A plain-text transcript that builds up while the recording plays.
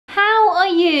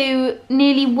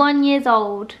nearly 1 year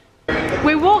old.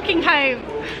 We're walking home.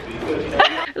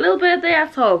 A little birthday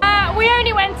asshole. We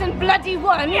only went and bloody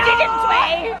won, didn't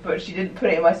we? But she didn't put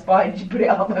it in my spine, she put it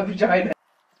up my vagina.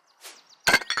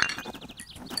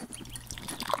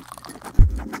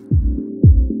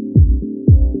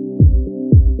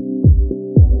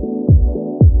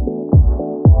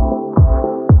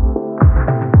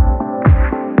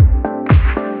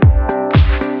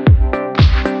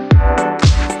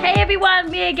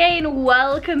 Me again,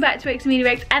 welcome back to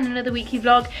xameliax and another weekly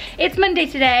vlog. It's Monday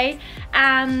today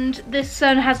and the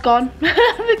sun has gone.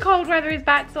 The cold weather is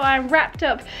back, so I'm wrapped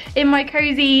up in my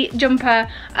cozy jumper,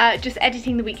 just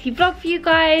editing the weekly vlog for you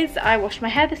guys. I washed my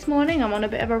hair this morning, I'm on a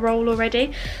bit of a roll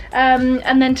already,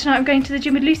 and then tonight I'm going to the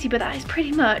gym with Lucy, but that is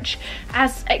pretty much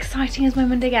as exciting as my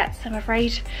Monday gets, I'm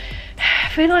afraid. I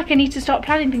feel like I need to start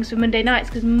planning things for Monday nights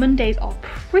because Mondays are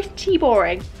pretty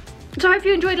boring. So I hope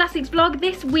you enjoyed last week's vlog.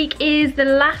 This week is the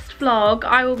last vlog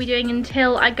I will be doing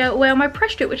until I go away on my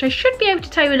press trip, which I should be able to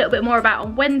tell you a little bit more about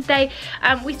on Wednesday.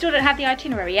 We still don't have the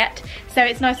itinerary yet, so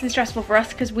it's nice and stressful for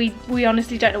us because we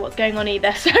honestly don't know what's going on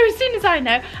either. So as soon as I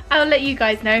know, I'll let you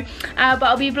guys know. But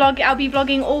I'll be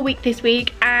vlogging all week this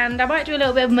week, and I might do a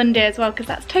little bit of Monday as well because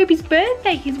that's Toby's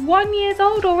birthday. He's 1 year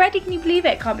old already. Can you believe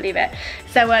it? Can't believe it.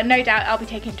 So no doubt I'll be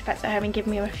taking him to Pets at Home and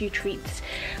giving him a few treats.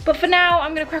 But for now,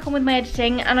 I'm going to crack on with my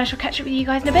editing, and I shall catch up with you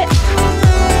guys in a bit.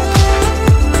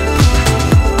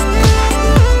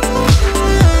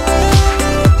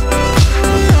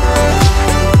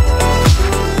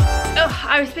 Oh,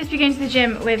 I was supposed to be going to the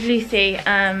gym with Lucy.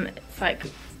 It's like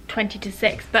 20 to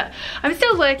 6, but I'm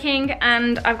still working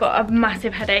and I've got a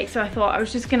massive headache, so I thought I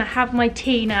was just gonna have my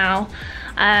tea now,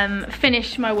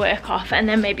 finish my work off, and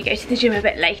then maybe go to the gym a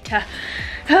bit later.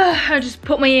 I'll just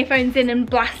put my earphones in and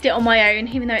blast it on my own,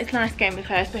 even though it's nice going with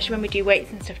her, especially when we do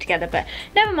weights and stuff together. But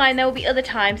never mind, there will be other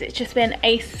times. It's just been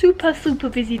a super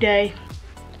busy day.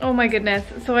 Oh my goodness,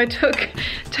 so I took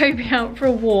Toby out for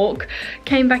a walk,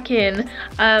 came back in,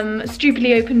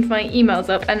 stupidly opened my emails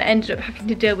up and ended up having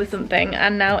to deal with something,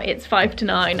 and now it's 5 to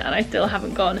 9 and I still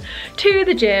haven't gone to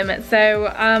the gym.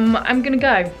 So I'm gonna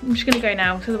go. I'm just gonna go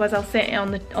now, because otherwise I'll sit on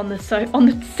the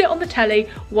telly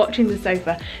watching the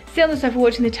sofa. Sit on the sofa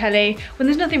watching the telly. When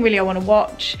there's nothing really I want to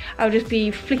watch, I'll just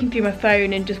be flicking through my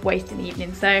phone and just wasting the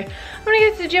evening. So I'm gonna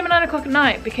go to the gym at 9 o'clock at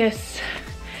night because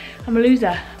I'm a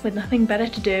loser with nothing better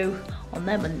to do on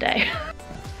their Monday.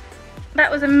 That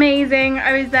was amazing.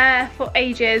 I was there for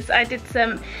ages. I did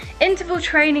some interval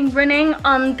training running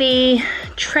on the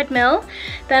treadmill.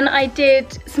 Then I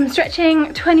did some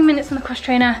stretching, 20 minutes on the cross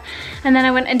trainer. And then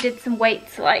I went and did some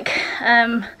weights, like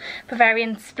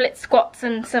Bavarian split squats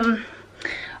and some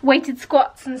weighted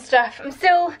squats and stuff. I'm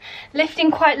still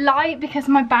lifting quite light because of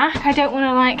my back. I don't want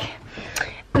to like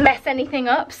mess anything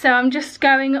up, so I'm just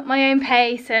going at my own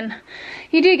pace, and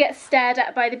you do get stared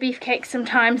at by the beefcakes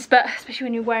sometimes, but especially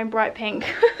when you're wearing bright pink.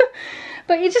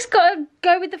 But you just gotta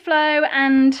go with the flow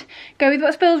and go with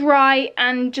what feels right,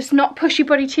 and just not push your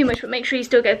body too much, but make sure you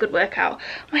still get a good workout.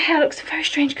 My hair looks a very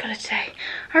strange colour today.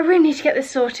 I really need to get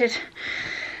this sorted.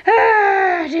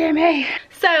 Ah, dear me.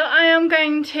 So I am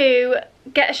going to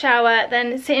get a shower,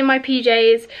 then sit in my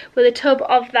PJs with a tub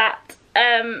of that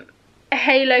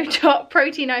Halo Top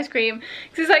protein ice cream,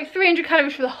 because it's like 300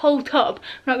 calories for the whole tub.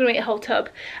 I'm not gonna eat a whole tub,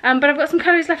 but I've got some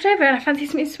calories left over and I fancy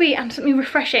something sweet and something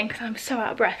refreshing because I'm so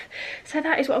out of breath. So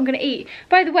that is what I'm gonna eat.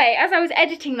 By the way, as I was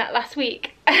editing that last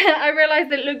week, I realised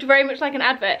that it looked very much like an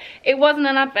advert. It wasn't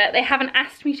an advert. They haven't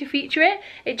asked me to feature it.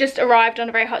 It just arrived on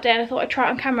a very hot day and I thought I'd try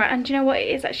it on camera, and you know what, it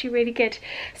is actually really good.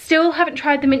 Still haven't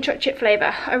tried the mint chocolate chip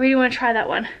flavour. I really want to try that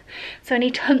one, so I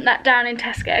need to hunt that down in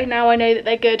Tesco. Now I know that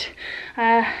they're good,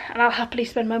 and I'll happily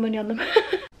spend my money on them.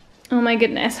 Oh my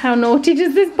goodness, how naughty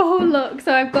does this bowl look?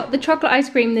 So I've got the chocolate ice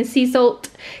cream, the sea salt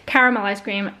caramel ice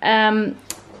cream,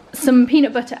 some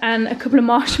peanut butter and a couple of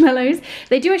marshmallows.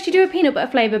 They do actually do a peanut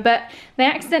butter flavour, but they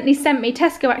accidentally sent me,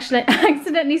 Tesco actually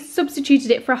accidentally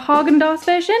substituted it for a Haagen-Dazs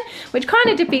version, which kind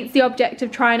of defeats the object of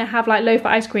trying to have like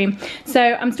low-fat ice cream. So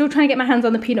I'm still trying to get my hands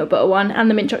on the peanut butter one and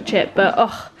the mint chocolate chip, but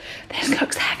oh, this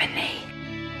looks heavenly.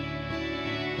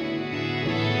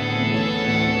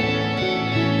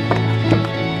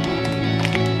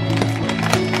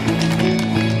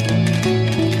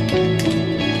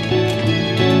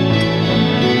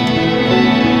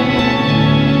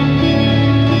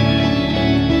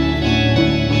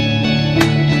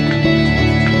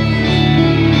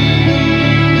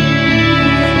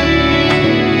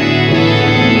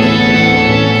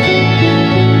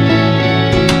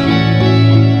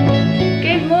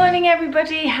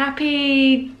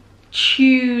 Happy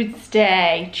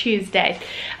Tuesday.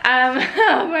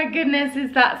 Oh my goodness,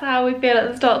 that's how we feel at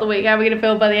the start of the week. How are we gonna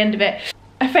feel by the end of it?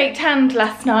 I fake tanned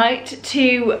last night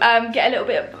to get a little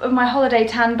bit of my holiday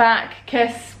tan back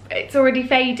because it's already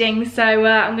fading, so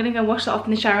I'm gonna go wash that off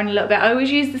in the shower in a little bit. I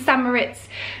always use the Xameliax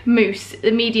mousse,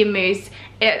 the medium mousse.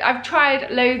 I've tried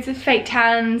loads of fake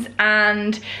tans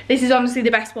and this is honestly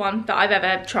the best one that I've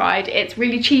ever tried. It's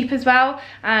really cheap as well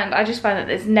and I just find that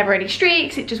there's never any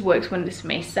streaks. It just works wonders for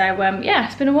me. So yeah,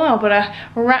 it's been a while, but I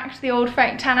racked the old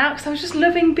fake tan out because I was just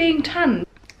loving being tanned.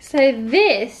 So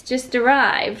this just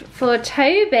arrived for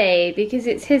Toby because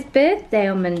it's his birthday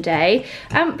on Monday,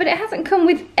 but it hasn't come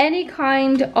with any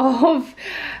kind of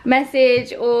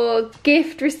message or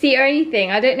gift receipt or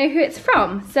anything. I don't know who it's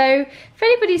from. So if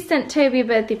anybody's sent Toby a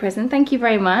birthday present, thank you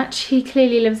very much. He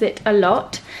clearly loves it a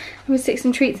lot. I'm gonna stick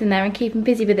some treats in there and keep him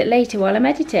busy with it later while I'm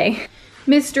editing.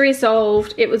 Mystery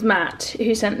solved. It was Matt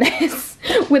who sent this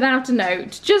without a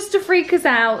note, just to freak us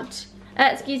out.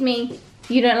 Excuse me.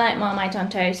 You don't like Marmite on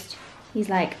toast? He's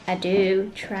like, I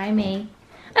do, try me.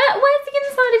 Where's the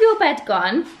inside of your bed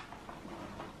gone?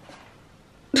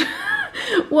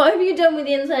 What have you done with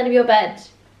the inside of your bed?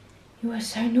 You are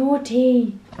so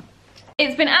naughty.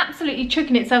 It's been absolutely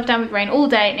chucking itself down with rain all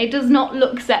day and it does not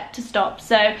look set to stop.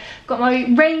 So I've got my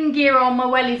rain gear on, my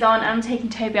wellies on, and I'm taking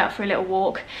Toby out for a little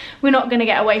walk. We're not gonna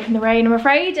get away from the rain, I'm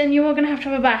afraid, and you're gonna have to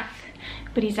have a bath.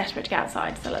 But he's desperate to get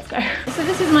outside, so let's go. So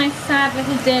this is my sad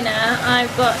little dinner.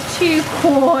 I've got 2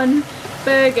 corn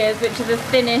burgers, which are the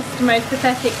thinnest, most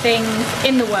pathetic things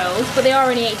in the world, but they are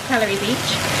only 80 calories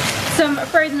each. Some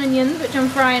frozen onions, which I'm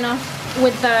frying off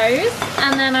with those.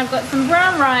 And then I've got some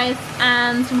brown rice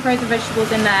and some frozen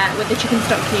vegetables in there with the chicken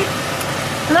stock cube.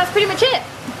 And that's pretty much it.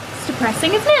 It's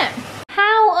depressing, isn't it?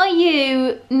 How are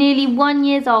you nearly 1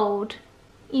 year old?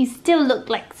 You still look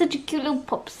like such a cute little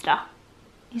pop star.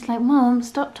 He's like, Mom,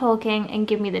 stop talking and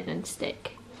give me the dentstick.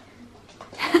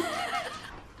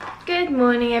 Good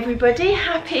morning, everybody.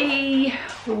 Happy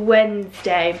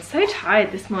Wednesday. I'm so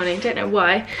tired this morning, don't know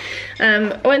why.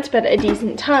 I went to bed at a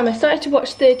decent time. I started to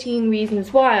watch 13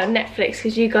 Reasons Why on Netflix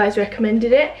because you guys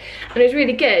recommended it. And it was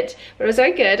really good, but it was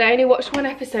very good. I only watched 1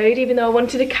 episode even though I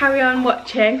wanted to carry on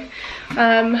watching.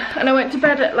 And I went to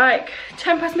bed at like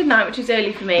 10 past midnight, which is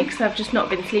early for me because I've just not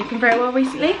been sleeping very well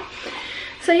recently.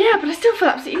 So yeah, but I still feel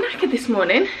absolutely knackered this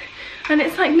morning. And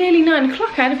it's like nearly 9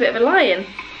 o'clock, I had a bit of a lie-in.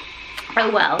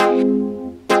 Oh well.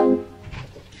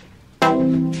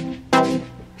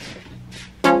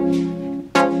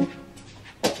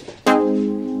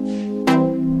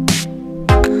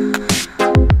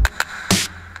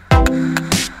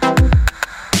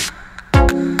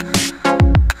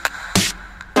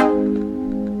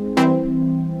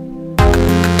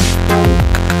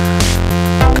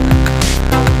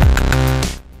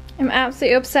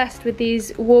 Absolutely obsessed with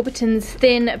these Warburton's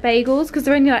thin bagels because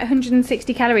they're only like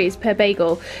 160 calories per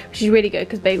bagel, which is really good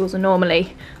because bagels are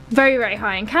normally very, very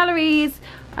high in calories.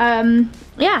 Yeah,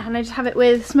 and I just have it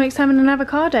with smoked salmon and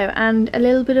avocado and a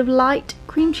little bit of light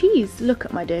cream cheese. Look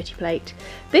at my dirty plate.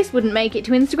 This wouldn't make it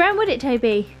to Instagram, would it,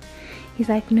 Toby? He's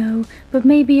like, no, but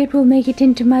maybe it will make it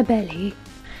into my belly.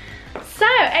 So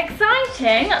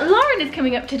exciting! Lauren is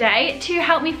coming up today to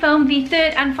help me film the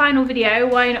 3rd and final video.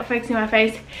 Why are you not focusing on my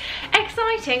face?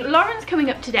 Exciting! Lauren's coming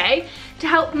up today to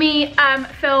help me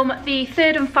film the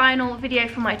 3rd and final video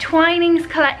for my Twinings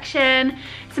collection.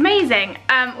 It's amazing.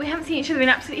 We haven't seen each other in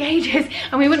absolutely ages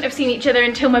and we wouldn't have seen each other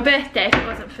until my birthday if it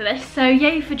wasn't for this. So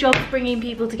yay for jobs bringing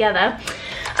people together.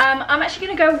 I'm actually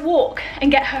going to go walk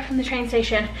and get her from the train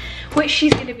station, which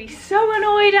she's going to be so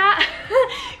annoyed at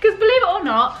because believe it or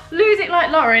not, Lose It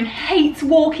Like Lauren hates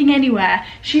walking anywhere.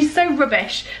 She's so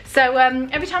rubbish. So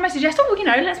every time I suggest, oh, you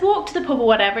know, let's walk to the pub or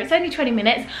whatever, it's only 20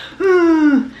 minutes.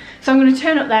 So I'm going to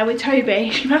turn up there with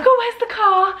Toby. She's like, oh, where's the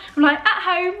car? I'm like, at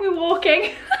home, we're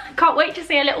walking. Can't wait to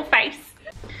see her little face.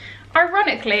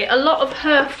 Ironically, a lot of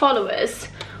her followers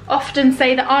often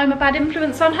say that I'm a bad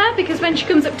influence on her because when she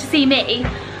comes up to see me,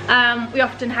 we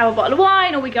often have a bottle of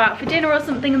wine or we go out for dinner or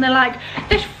something and they're like,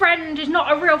 this friend is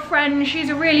not a real friend, she's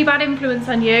a really bad influence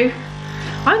on you.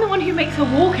 I'm the one who makes her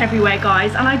walk everywhere,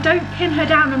 guys, and I don't pin her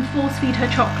down and force feed her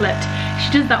chocolate.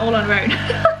 She does that all on her own.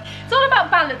 It's all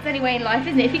about balance anyway in life,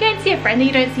 isn't it? If you're going to see a friend that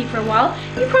you don't see for a while,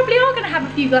 you probably are going to have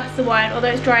a few glasses of wine, although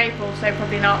it's dry April, so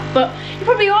probably not. But you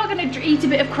probably are going to eat a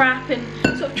bit of crap and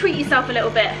sort of treat yourself a little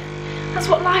bit. That's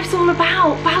what life's all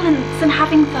about, balance and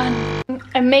having fun.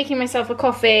 I'm making myself a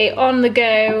coffee on the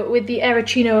go with the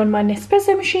Arrowccino on my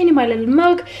Nespresso machine in my little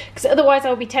mug, because otherwise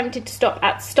I'll be tempted to stop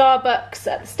at Starbucks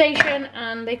at the station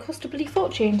and they cost a bloody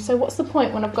fortune. So what's the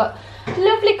point when I've got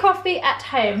lovely coffee at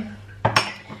home?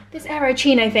 This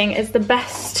Arrowccino thing is the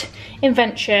best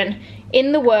invention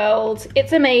in the world.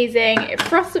 It's amazing. It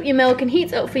froths up your milk and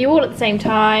heats it up for you all at the same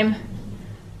time.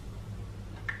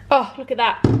 Oh, look at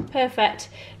that. Perfect.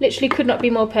 Literally could not be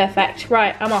more perfect.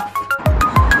 Right, I'm off.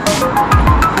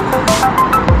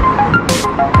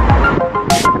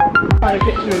 I had a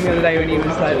picture of him the other day when he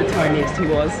was like the tiniest he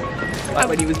was. Like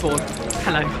when he was born.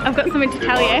 Hello. I've got something to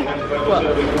tell you. What?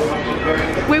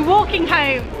 We're walking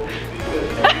home.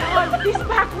 Oh, this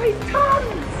bag weighs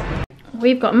tons!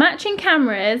 We've got matching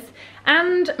cameras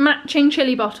and matching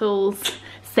chili bottles.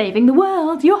 Saving the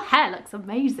world. Your hair looks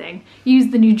amazing.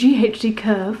 Use the new GHD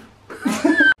curve.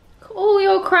 All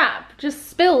your crap just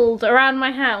spilled around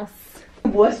my house.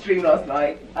 Worst dream last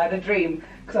night. I had a dream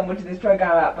because I'm watching this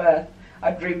program at birth.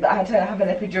 I dreamed that I had to have an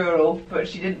epidural, but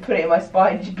she didn't put it in my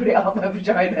spine. She put it up my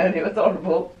vagina, and it was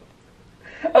horrible.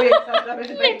 Oh yes, I was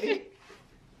having a baby.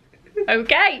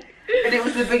 Okay. And it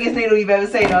was the biggest needle you've ever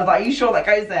seen. I was like, are you sure that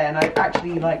goes there? And I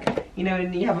actually, like, you know,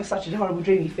 when you have such a horrible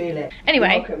dream, you feel it.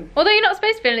 Anyway, although you're not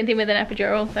supposed to feel anything with an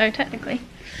epidural, though, technically.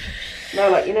 No,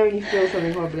 like, you know when you feel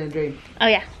something horrible in a dream? Oh,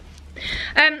 yeah.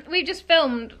 We've just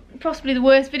filmed possibly the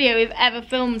worst video we've ever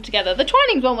filmed together. The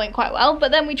Twinings one went quite well,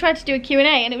 but then we tried to do a Q&A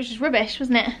and it was just rubbish,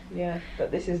 wasn't it? Yeah,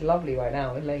 but this is lovely right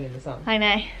now. We're laying in the sun. I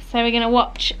know. So we're going to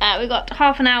watch, we've got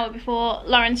half an hour before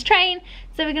Lauren's train,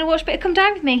 so we're going to watch a bit of Come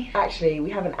Down With Me. Actually, we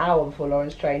have an hour before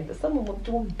Lauren's train, but someone wants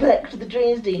to walk back to the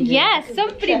trains, do you? Yes,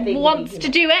 somebody wants to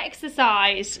do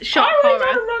exercise. Shock I already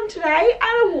horror. done a run today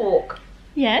and a walk.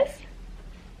 Yes.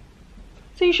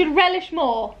 So you should relish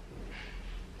more.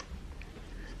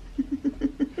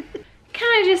 Can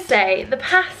I just say, the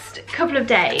past couple of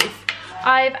days,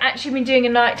 I've actually been doing a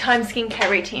nighttime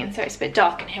skincare routine, so it's a bit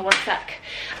dark in here, one sec.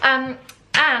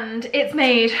 And it's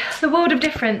made the world of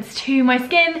difference to my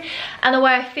skin and the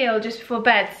way I feel just before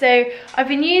bed. So I've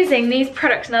been using these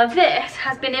products. Now this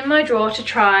has been in my drawer to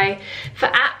try for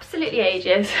absolutely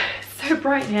ages. It's so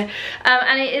bright here.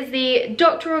 And it is the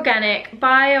Dr. Organic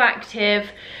Bioactive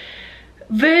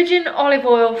Virgin Olive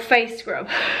Oil Face Scrub.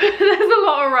 There's a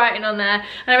lot of writing on there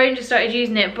and I've only just started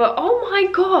using it, but oh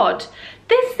my god,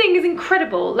 this thing is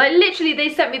incredible. Like literally they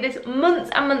sent me this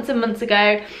months and months and months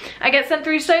ago. I get sent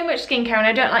through so much skincare and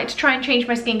I don't like to try and change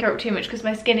my skincare up too much because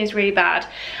my skin is really bad.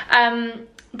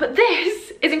 But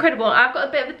this is incredible. I've got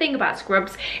a bit of a thing about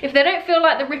scrubs. If they don't feel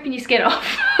like they're ripping your skin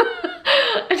off,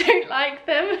 I don't like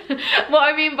them. What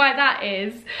I mean by that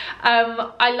is,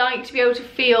 I like to be able to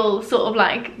feel sort of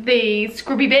like the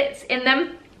scrubby bits in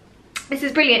them. This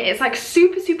is brilliant. It's like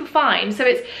super, super fine. So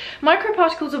it's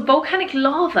microparticles of volcanic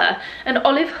lava and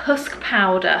olive husk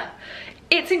powder.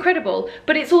 It's incredible,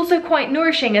 but it's also quite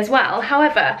nourishing as well.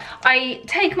 However, I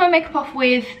take my makeup off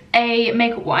with a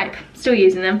makeup wipe. Still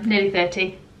using them, nearly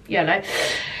 30, yellow.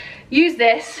 Use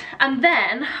this, and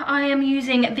then I am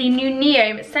using the new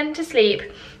Neom Scent to Sleep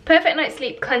Perfect Night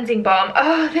Sleep Cleansing Balm.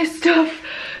 Oh, this stuff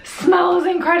smells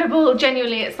incredible.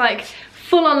 Genuinely, it's like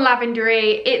full on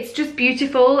lavendery. It's just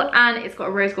beautiful, and it's got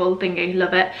a rose gold thingy.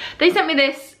 Love it. They sent me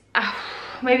this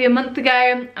maybe a month ago,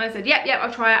 and I said, yep,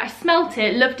 I'll try it. I smelt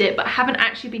it, loved it, but I haven't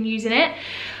actually been using it.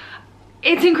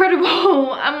 It's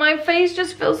incredible, and my face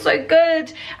just feels so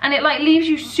good, and it like leaves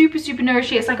you super, super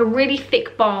nourishy. It's like a really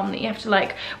thick balm that you have to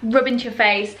like rub into your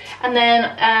face, and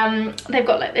then they've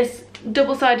got like this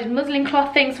double-sided muslin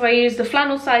cloth thing, so I use the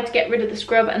flannel side to get rid of the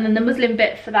scrub and then the muslin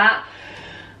bit for that.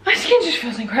 My skin just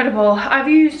feels incredible. I've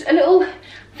used a little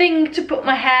thing to put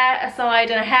my hair aside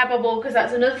and a hair bubble, because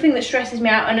that's another thing that stresses me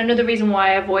out and another reason why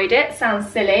I avoid it. Sounds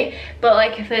silly, but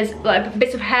like if there's like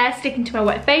bits of hair sticking to my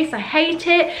wet face, I hate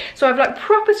it. So I've like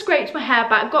proper scraped my hair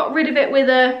back, got rid of it with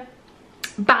a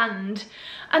band,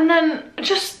 and then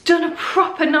just done a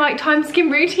proper nighttime skin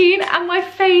routine, and my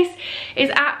face is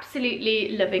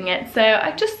absolutely loving it. So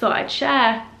I just thought I'd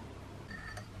share.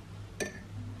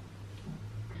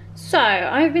 So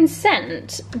I've been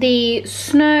sent the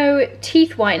Snow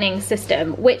teeth whitening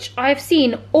system, which I've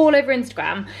seen all over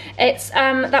Instagram. It's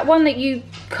that one that you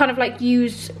kind of like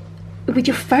use with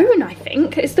your phone, I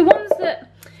think. It's the ones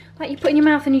that like you put in your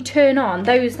mouth and you turn on,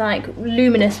 those like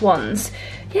luminous ones.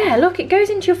 Yeah, look, it goes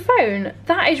into your phone.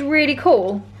 That is really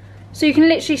cool. So you can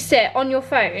literally sit on your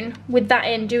phone with that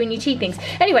in, doing your teeth things.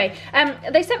 Anyway,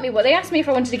 they sent me what they asked me if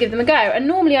I wanted to give them a go. And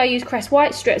normally I use Crest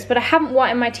white strips, but I haven't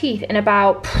whitened my teeth in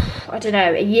about, I don't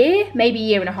know, a year, maybe a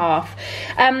year and a half.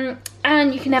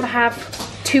 And you can never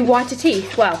have too whiter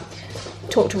teeth. Well,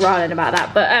 talk to Rhianne about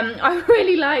that, but I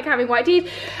really like having white teeth.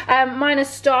 Mine are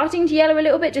starting to yellow a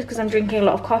little bit just because I'm drinking a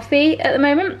lot of coffee at the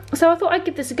moment. So I thought I'd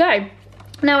give this a go.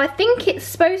 Now I think it's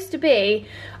supposed to be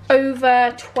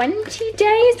over 20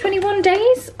 days, 21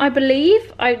 days, I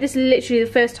believe. This is literally the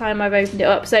first time I've opened it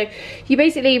up. So you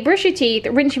basically brush your teeth,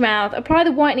 rinse your mouth, apply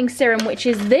the whitening serum, which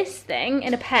is this thing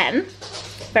in a pen.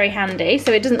 Very handy,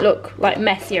 so it doesn't look like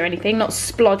messy or anything, not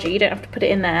splodgy. You don't have to put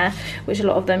it in there, which a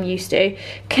lot of them used to.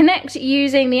 Connect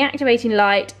using the activating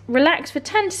light, relax for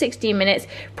 10 to 16 minutes.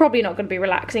 Probably not going to be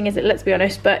relaxing, is it? Let's be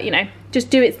honest, but you know, just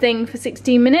do its thing for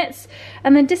 16 minutes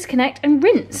and then disconnect and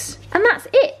rinse, and that's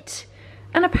it.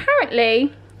 And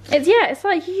apparently it's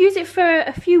like you use it for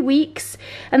a few weeks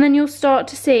and then you'll start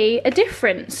to see a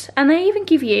difference, and they even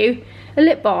give you a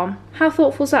lip balm. How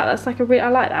thoughtful is that? That's like I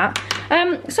like that. So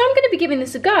I'm going to be giving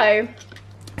this a go.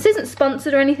 This isn't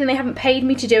sponsored or anything, they haven't paid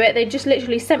me to do it, they just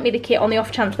literally sent me the kit on the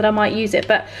off chance that I might use it,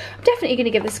 but I'm definitely going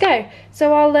to give this a go.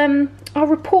 So I'll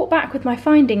report back with my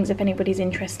findings if anybody's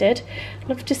interested. I'd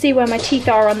love to see where my teeth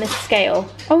are on this scale.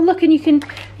 Oh look, and you can,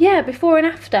 yeah, before and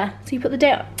after, so you put the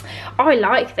date. Oh, I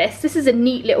like this is a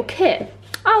neat little kit.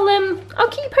 I'll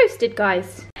keep you posted,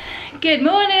 guys. Good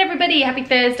morning, everybody. Happy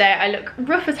Thursday. I look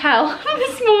rough as hell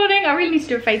this morning. I really need to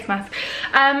do a face mask.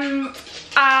 What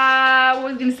was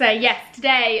I going to say? Yes,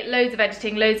 today, loads of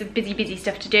editing, loads of busy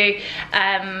stuff to do.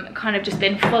 Kind of just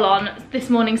been full on this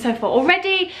morning so far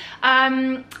already.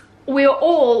 We are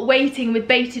all waiting with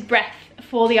bated breath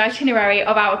for the itinerary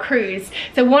of our cruise.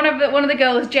 So one of the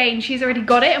girls, Jane, she's already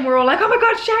got it, and we're all like, oh my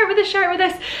god, share it with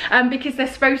us, because they're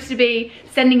supposed to be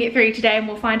sending it through today, and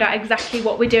we'll find out exactly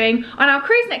what we're doing on our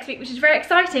cruise next week, which is very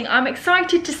exciting. I'm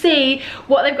excited to see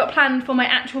what they've got planned for my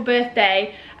actual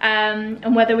birthday,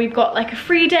 and whether we've got like a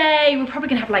free day. We're probably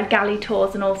gonna have like galley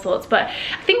tours and all sorts, but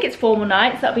I think it's formal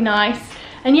nights, that'll be nice.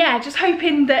 And yeah, just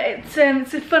hoping that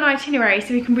it's a fun itinerary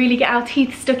so we can really get our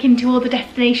teeth stuck into all the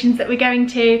destinations that we're going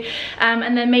to,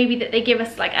 and then maybe that they give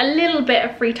us like a little bit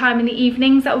of free time in the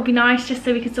evenings. That would be nice, just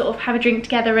so we can sort of have a drink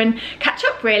together and catch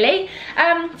up really.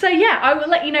 So yeah, I will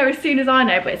let you know as soon as I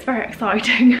know, but it's very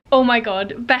exciting. Oh my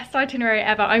god, best itinerary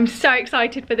ever. I'm so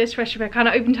excited for this trip, I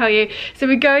cannot even tell you. So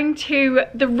we're going to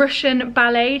the Russian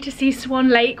ballet to see Swan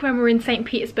Lake when we're in St.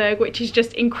 Petersburg, which is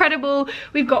just incredible.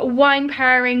 We've got wine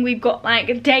pairing, we've got like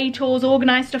day tours,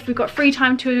 organised stuff, we've got free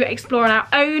time to explore on our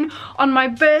own. On my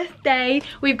birthday,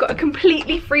 we've got a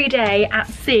completely free day at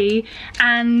sea,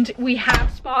 and we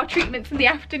have spa treatments in the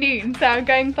afternoon. So I'm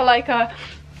going for like a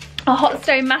hot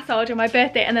stone massage on my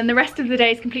birthday, and then the rest of the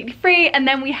day is completely free, and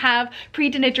then we have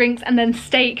pre-dinner drinks and then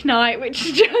steak night, which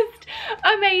is just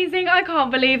amazing. I can't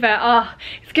believe it. Oh,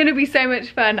 it's gonna be so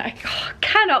much fun. I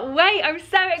cannot wait. I'm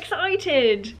so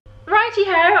excited. Righty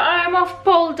ho, I'm off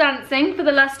pole dancing for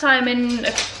the last time in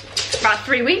about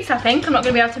 3 weeks, I think. I'm not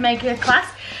gonna be able to make a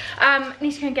class.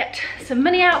 Need to go and get some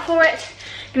money out for it.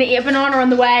 Gonna eat a banana on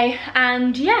the way,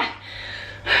 and yeah,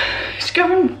 just go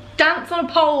and dance on a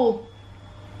pole.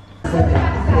 Do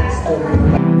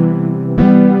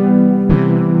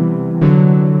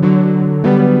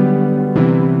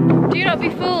not be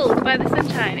fooled by the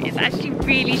sunshine. It's actually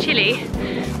really chilly,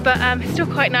 but it's still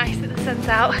quite nice that the sun's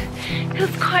out. It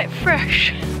feels quite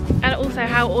fresh. And also,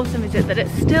 how awesome is it that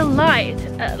it's still light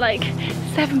at like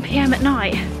 7 PM at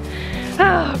night.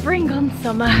 Oh, bring on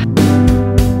summer.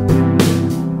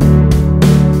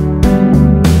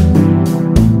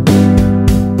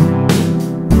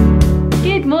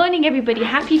 Good morning everybody,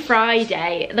 happy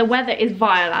Friday. The weather is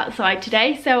vile outside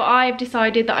today, so I've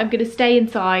decided that I'm going to stay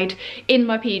inside in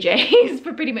my PJs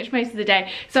for pretty much most of the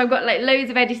day. So I've got like loads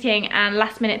of editing and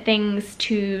last minute things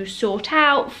to sort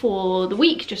out for the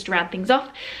week, just to round things off.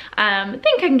 I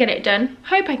think I can get it done,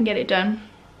 hope I can get it done.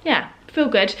 Yeah, feel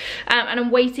good. And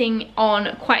I'm waiting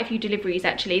on quite a few deliveries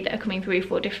actually that are coming through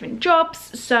for different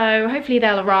jobs, so hopefully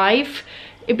they'll arrive.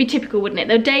 It'd be typical, wouldn't it?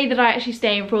 The day that I actually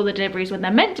stay in for all the deliveries when they're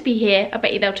meant to be here, I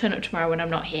bet you they'll turn up tomorrow when I'm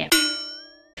not here.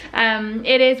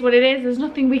 It is what it is, there's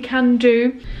nothing we can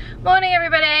do. Morning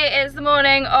everybody, it's the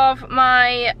morning of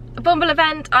my Bumble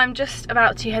event. I'm just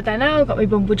about to head there now. I've got my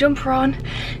Bumble jumper on,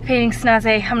 feeling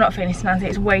snazzy. I'm not feeling snazzy,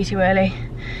 it's way too early.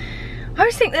 I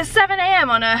always think that 7 AM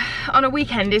on a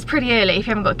weekend is pretty early if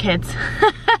you haven't got kids.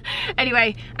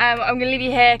 Anyway, I'm gonna leave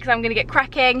you here because I'm gonna get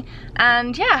cracking,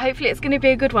 and yeah, hopefully it's gonna be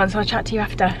a good one, so I'll chat to you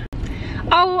after.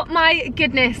 Oh my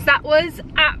goodness, that was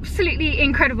absolutely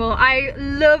incredible. I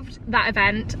loved that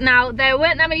event. Now, there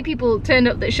weren't that many people turned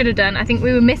up that should have done. I think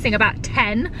we were missing about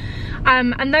 10,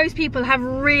 and those people have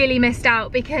really missed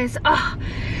out because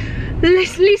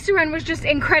Lisa Run was just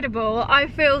incredible. I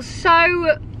feel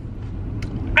so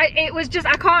It was just,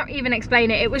 I can't even explain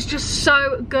it. It was just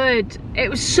so good. It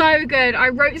was so good. I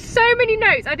wrote so many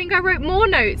notes. I think I wrote more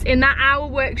notes in that hour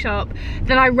workshop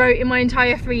than I wrote in my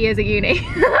entire 3 years at uni.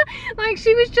 Like,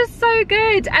 she was just so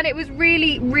good, and it was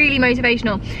really, really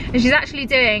motivational. And she's actually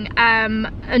doing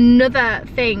another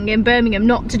thing in Birmingham,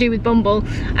 not to do with Bumble,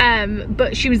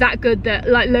 but she was that good that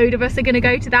like load of us are going to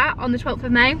go to that on the 12th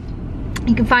of May.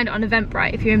 You can find it on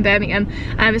Eventbrite if you're in Birmingham.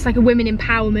 It's like a women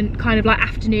empowerment kind of like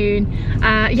afternoon.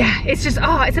 Yeah, it's just,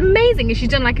 oh, it's amazing. And she's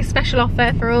done like a special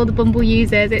offer for all the Bumble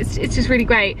users. It's just really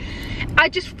great. I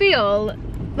just feel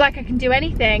like I can do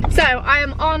anything. So I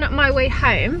am on my way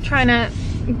home, trying to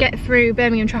get through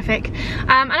Birmingham traffic,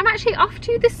 and I'm actually off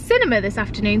to the cinema this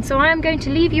afternoon, so I am going to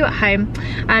leave you at home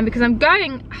because I'm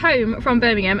going home from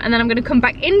Birmingham, and then I'm going to come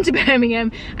back into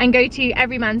Birmingham and go to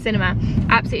Everyman Cinema.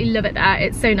 Absolutely love it there,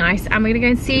 it's so nice, and we're going to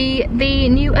go and see the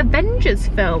new Avengers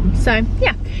film. So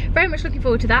yeah, very much looking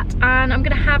forward to that, and I'm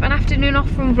going to have an afternoon off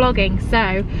from vlogging,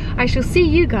 so I shall see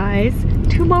you guys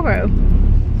tomorrow.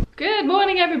 Good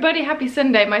morning everybody, happy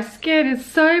Sunday. My skin is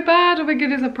so bad, oh my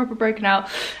goodness, I've proper broken out.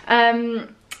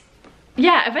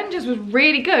 Yeah, Avengers was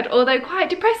really good, although quite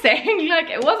depressing. Like,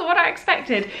 it wasn't what I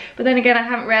expected, but then again I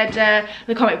haven't read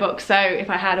the comic book, so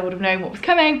if I had I would have known what was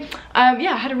coming.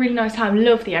 Yeah, I had a really nice time,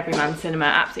 love the Everyman Cinema,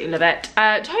 absolutely love it.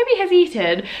 Toby has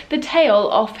eaten the tail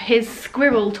off his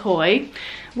squirrel toy,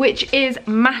 which is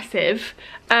massive.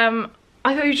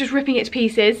 I thought he was just ripping it to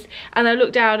pieces, and I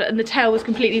looked down and the tail was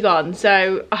completely gone,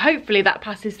 so hopefully that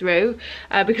passes through,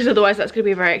 because otherwise that's going to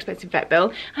be a very expensive vet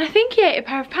bill. And I think he ate a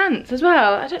pair of pants as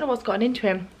well. I don't know what's gotten into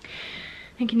him.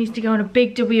 I think he needs to go on a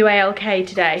big WALK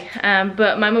today,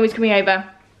 but my mum is coming over.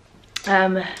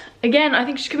 Again, I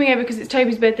think she's coming over because it's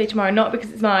Toby's birthday tomorrow, not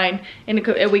because it's mine in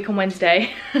a week on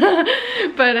Wednesday.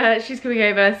 But she's coming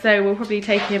over, so we'll probably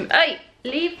take him. Hey,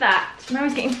 leave that. Now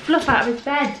he's getting fluff out of his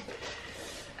bed.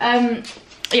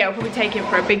 Yeah, I'll probably take him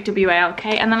for a big WALK,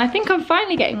 and then I think I'm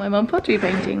finally getting my mum pottery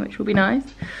painting, which will be nice.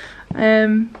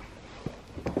 Yeah,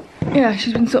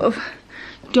 she's been sort of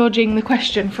dodging the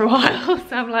question for a while,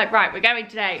 so I'm like, right, we're going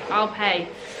today, I'll pay.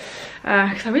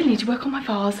 Because I really need to work on my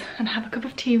vase and have a cup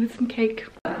of tea with some cake.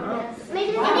 That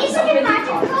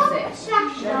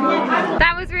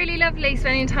was really lovely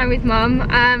spending time with Mum,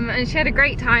 and she had a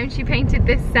great time. She painted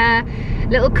this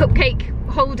little cupcake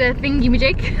holder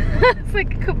thingy-majig. It's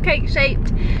like a cupcake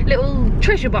shaped little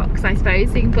treasure box, I suppose,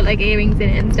 so you can put like earrings in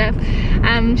it and stuff.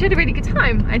 She had a really good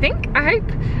time, I think, I hope.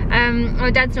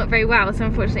 My dad's not very well, so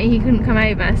unfortunately he couldn't come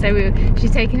over, so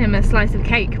she's taken him a slice of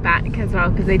cake back as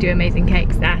well, because they do amazing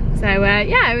cakes there. So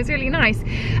yeah, it was really nice.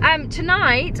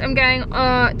 Tonight I'm going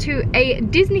to a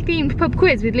Disney themed pub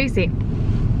quiz with Lucy.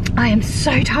 I am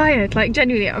so tired, like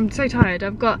genuinely I'm so tired.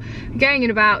 I'm going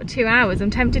in about 2 hours. I'm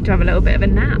tempted to have a little bit of a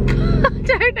nap. I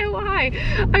don't know why.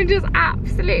 I'm just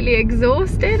absolutely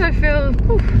exhausted. I feel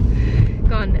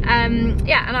gone.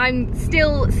 Yeah, and I'm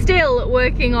still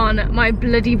working on my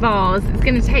bloody vase. It's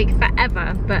gonna take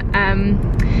forever, but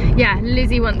yeah,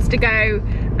 Lizzie wants to go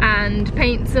and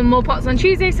paint some more pots on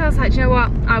Tuesday, so I was like, you know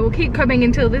what, I will keep coming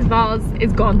until this vase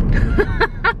is gone.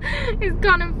 It's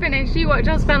gone and finished. You watch,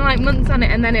 I'll spend like months on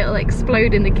it and then it'll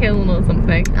explode in the kiln or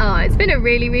something. Oh, it's been a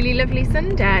really, really lovely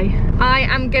Sunday. I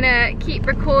am gonna keep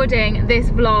recording this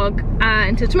vlog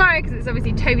until tomorrow, because it's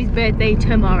obviously Toby's birthday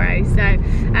tomorrow, so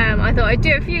I thought I'd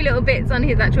do a few little bits on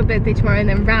his actual birthday tomorrow and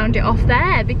then round it off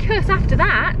there, because after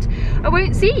that I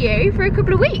won't see you for a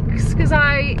couple of weeks, because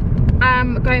I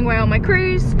am going away on my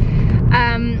cruise,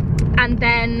 and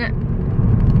then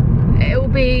it will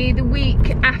be the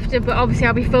week after, but obviously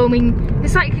I'll be filming.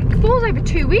 It's like, it falls over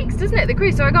 2 weeks, doesn't it, the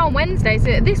cruise? So I go on Wednesday,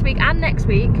 so this week and next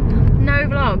week, no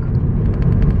vlog.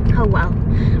 Oh well,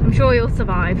 I'm sure you'll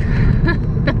survive.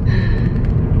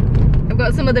 I've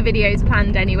got some other videos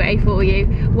planned anyway for you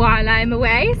while I'm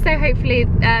away, so hopefully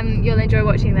you'll enjoy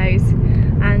watching those.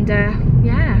 And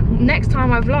yeah, next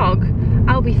time I vlog,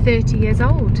 I'll be 30 years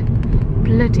old.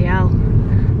 Bloody hell,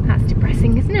 that's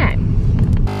depressing, isn't it?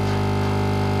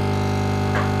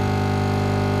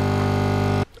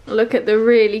 Look at the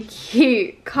really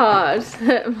cute card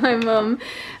that my mum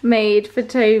made for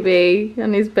Toby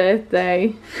on his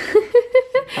birthday.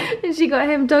 And she got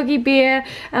him doggy beer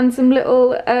and some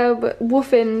little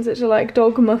muffins, which are like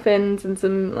dog muffins, and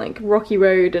some like Rocky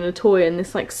Road and a toy, and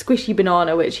this like squishy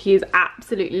banana, which he is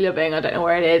absolutely loving. I don't know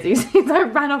where it is. He's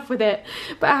like ran off with it.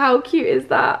 But how cute is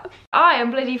that? I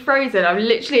am bloody frozen. I'm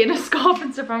literally in a scarf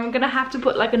and stuff. I'm gonna have to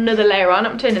put like another layer on.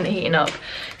 I'm turning the heating up.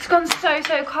 It's gone so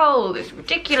cold. It's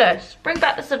ridiculous. Bring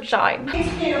back the sunshine.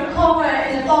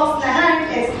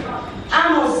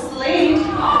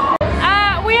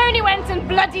 We only went and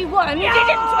bloody won, didn't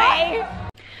we?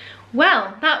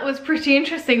 Well, that was pretty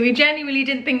interesting. We genuinely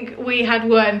didn't think we had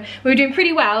won. We were doing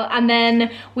pretty well, and then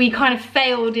we kind of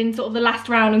failed in sort of the last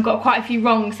round and got quite a few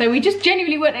wrong. So we just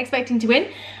genuinely weren't expecting to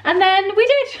win. And then we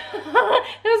did. There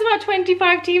was about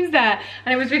 25 teams there,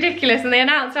 and it was ridiculous. And they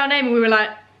announced our name and we were like,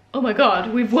 oh my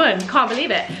God, we've won, can't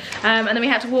believe it. And then we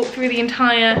had to walk through the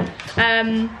entire,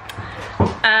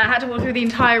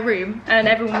 room, and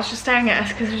everyone was just staring at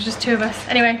us because there was just 2 of us.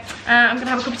 Anyway, I'm gonna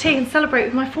have a cup of tea and celebrate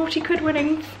with my 40 quid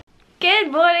winnings.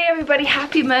 Good morning everybody,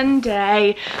 happy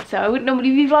Monday. So I wouldn't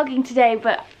normally be vlogging today,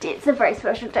 but it's a very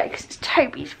special day because it's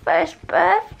Toby's first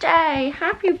birthday.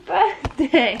 Happy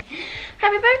birthday.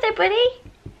 Happy birthday, buddy.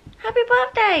 Happy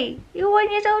birthday. You're 1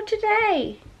 year old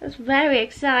today. That's very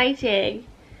exciting.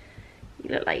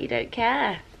 You look like you don't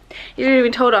care. He's already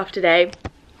been told off today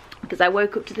because I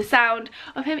woke up to the sound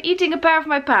of him eating a pair of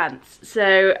my pants.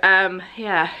 So,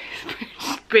 yeah,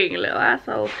 just being a little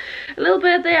asshole. A little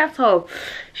birthday asshole.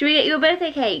 Should we get you a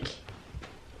birthday cake?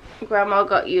 Grandma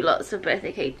got you lots of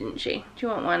birthday cake, didn't she? Do you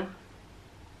want one?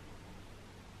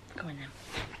 Come on then.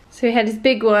 So we had this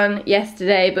big one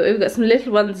yesterday, but we've got some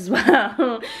little ones as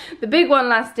well. The big one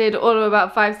lasted all of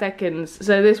about 5 seconds,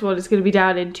 so this one is going to be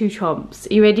down in 2 chomps.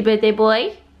 Are you ready, birthday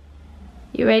boy?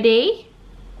 You ready?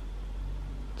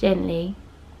 Gently.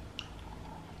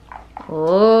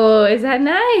 Oh, is that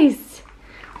nice?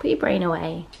 Put your brain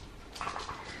away.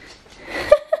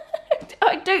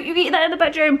 Oh, don't you eat that in the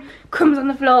bedroom. Crumbs on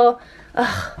the floor.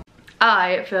 Ugh.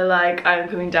 I feel like I'm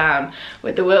coming down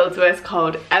with the world's worst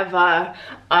cold ever.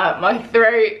 My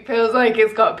throat feels like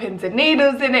it's got pins and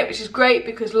needles in it, which is great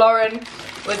because Lauren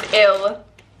was ill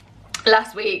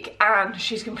last week and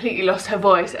she's completely lost her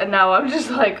voice, and now I'm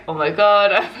just like, oh my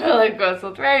God, I feel like I've got a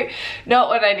sore throat. Not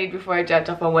what I need before I jet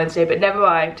off on Wednesday, but never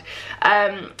mind.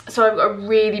 So I've got a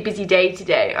really busy day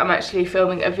today. I'm actually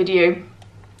filming a video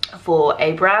for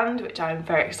a brand, which I'm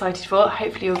very excited for.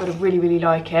 Hopefully you're going to really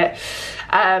like it.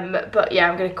 But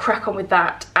yeah, I'm going to crack on with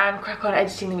that and crack on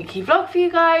editing the weekly vlog for you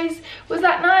guys. Was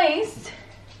that nice?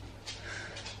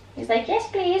 He's like, yes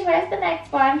please, where's the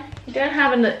next one? You don't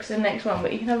have a look for the next one,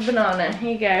 but you can have a banana.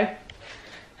 Here you go.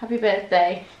 Happy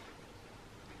birthday.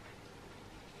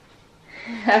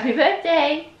 Happy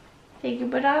birthday. Take your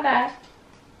banana.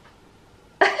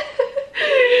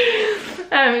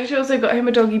 She also got him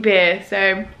a doggy beer,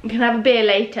 so you can have a beer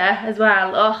later as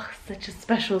well. Oh, such a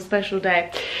special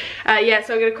day. Yeah,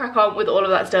 so I'm gonna crack on with all of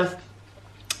that stuff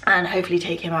and hopefully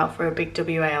take him out for a big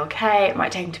WALK. I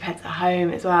might take him to Pets at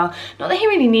Home as well. Not that he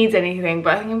really needs anything,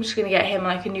 but I think I'm just gonna get him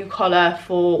like a new collar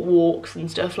for walks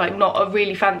and stuff. Like not a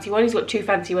really fancy one. He's got 2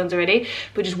 fancy ones already,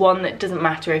 but just one that doesn't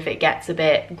matter if it gets a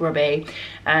bit grubby,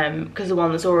 because the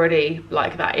one that's already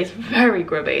like that is very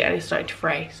grubby and it's starting to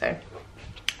fray. So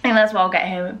and that's why I'll get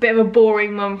him. A bit of a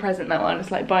boring mum present, that one.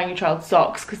 It's like buying your child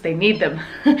socks because they need them,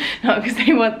 not because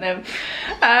they want them.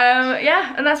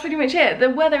 Yeah, and that's pretty much it.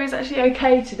 The weather is actually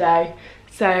okay today.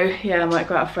 So yeah, I might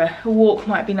go out for a walk.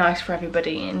 Might be nice for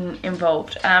everybody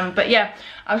involved. But yeah,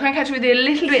 I'll try and catch up with you a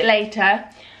little bit later.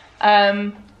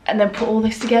 And then put all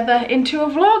this together into a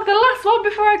vlog, the last one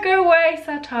before I go away.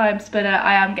 Sad times, but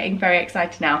I am getting very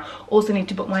excited now. Also need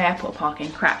to book my airport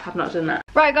parking. Crap, have not done that.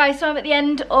 Right guys, so I'm at the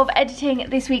end of editing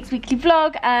this week's weekly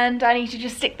vlog and I need to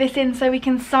just stick this in so we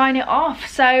can sign it off.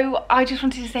 So I just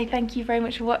wanted to say thank you very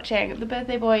much for watching. The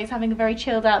birthday boy is having a very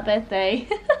chilled out birthday.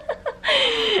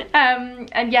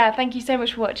 And yeah, thank you so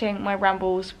much for watching my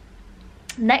rambles.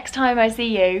 Next time I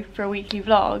see you for a weekly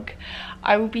vlog,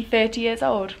 I will be 30 years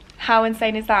old. How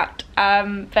insane is that?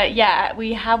 But yeah,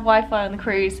 we have Wi-Fi on the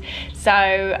cruise, so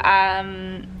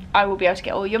I will be able to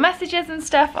get all your messages and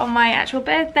stuff on my actual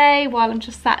birthday while I'm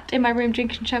just sat in my room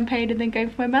drinking champagne and then going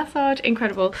for my massage.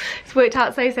 Incredible. It's worked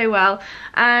out so well.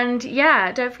 And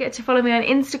yeah, don't forget to follow me on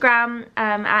Instagram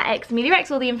at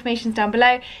xameliax. All the information's down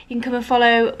below. You can come and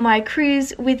follow my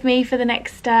cruise with me for the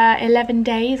next 11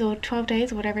 days or 12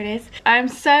 days or whatever it is. I'm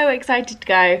so excited to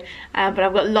go, but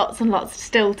I've got lots and lots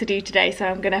still to do today, so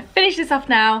I'm gonna finish this off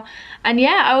now. And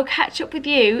yeah, I will catch up with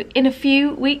you in a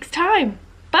few weeks' time.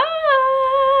 Bye!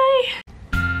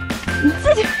 Hi,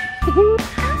 say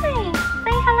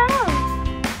hello.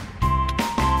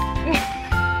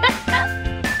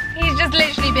 He's just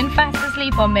literally been fast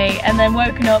asleep on me and then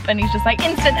woken up and he's just like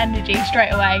instant energy straight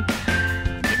away.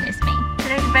 Goodness me.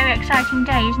 Today's a very exciting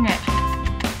day, isn't it?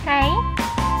 Hey?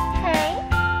 Hey?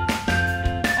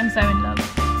 I'm so in love.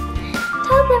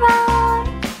 Toby,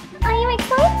 are you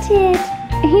excited?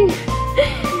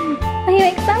 Are you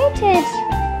excited?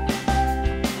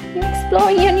 You're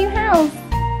exploring your new house.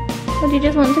 Or do you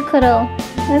just want to cuddle?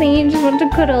 I think you just want to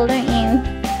cuddle, don't you?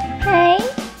 Hey?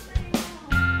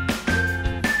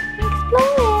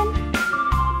 Exploring.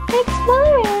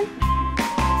 Exploring.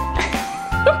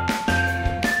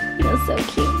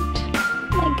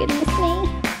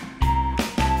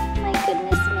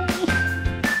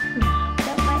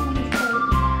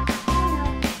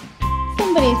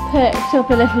 perked up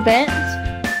a little bit.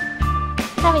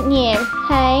 Haven't you?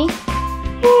 Hey?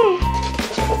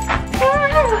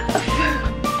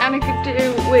 And I could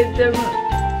do with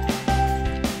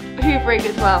hoovering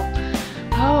as well.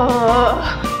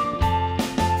 Oh.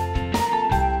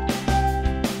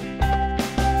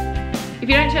 If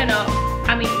you don't turn up,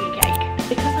 I'm eating your cake.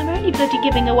 Because I'm only bloody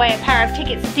giving away a pair of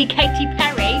tickets to see Katy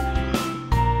Perry.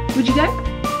 Would you go?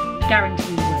 Guarantee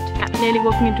you would. Yeah, nearly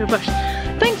walking into a bush.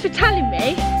 Thanks for telling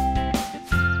me.